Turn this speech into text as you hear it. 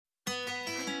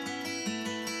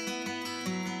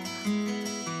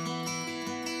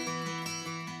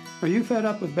Are you fed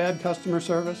up with bad customer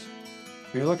service?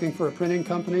 Are you looking for a printing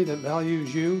company that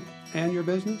values you and your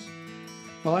business?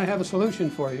 Well, I have a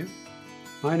solution for you.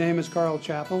 My name is Carl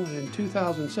Chappell, and in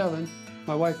 2007,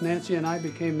 my wife Nancy and I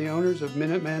became the owners of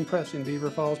Minuteman Press in Beaver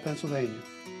Falls, Pennsylvania.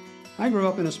 I grew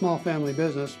up in a small family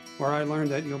business where I learned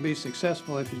that you'll be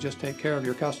successful if you just take care of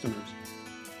your customers.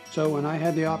 So when I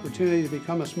had the opportunity to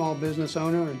become a small business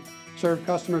owner and serve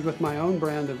customers with my own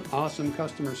brand of awesome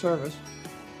customer service,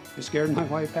 I scared my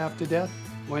wife half to death,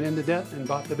 went into debt, and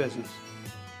bought the business.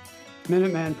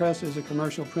 Minuteman Press is a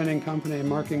commercial printing company and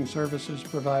marketing services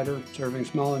provider serving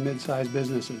small and mid-sized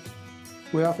businesses.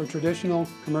 We offer traditional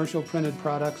commercial printed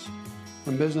products,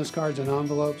 from business cards and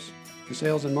envelopes to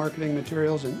sales and marketing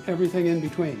materials and everything in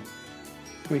between.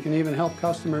 We can even help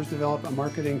customers develop a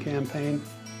marketing campaign,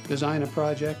 design a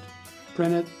project,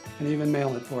 print it, and even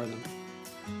mail it for them.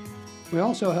 We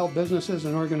also help businesses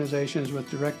and organizations with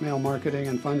direct mail marketing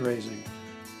and fundraising.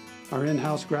 Our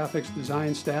in-house graphics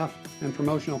design staff and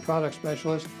promotional product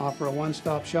specialists offer a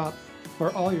one-stop shop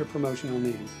for all your promotional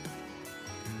needs.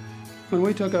 When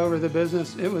we took over the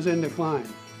business, it was in decline,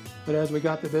 but as we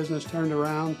got the business turned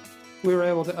around, we were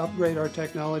able to upgrade our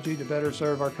technology to better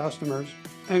serve our customers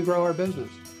and grow our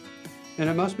business. And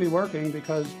it must be working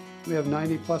because we have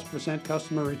 90+%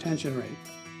 customer retention rate.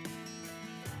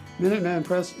 Minuteman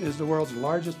Press is the world's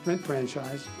largest print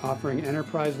franchise, offering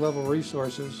enterprise-level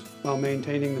resources while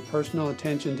maintaining the personal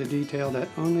attention to detail that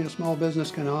only a small business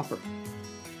can offer.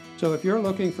 So if you're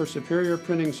looking for superior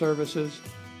printing services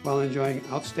while enjoying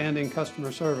outstanding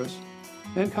customer service,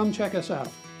 then come check us out.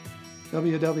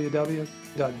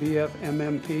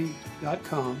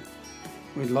 www.bfmmp.com.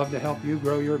 We'd love to help you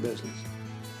grow your business.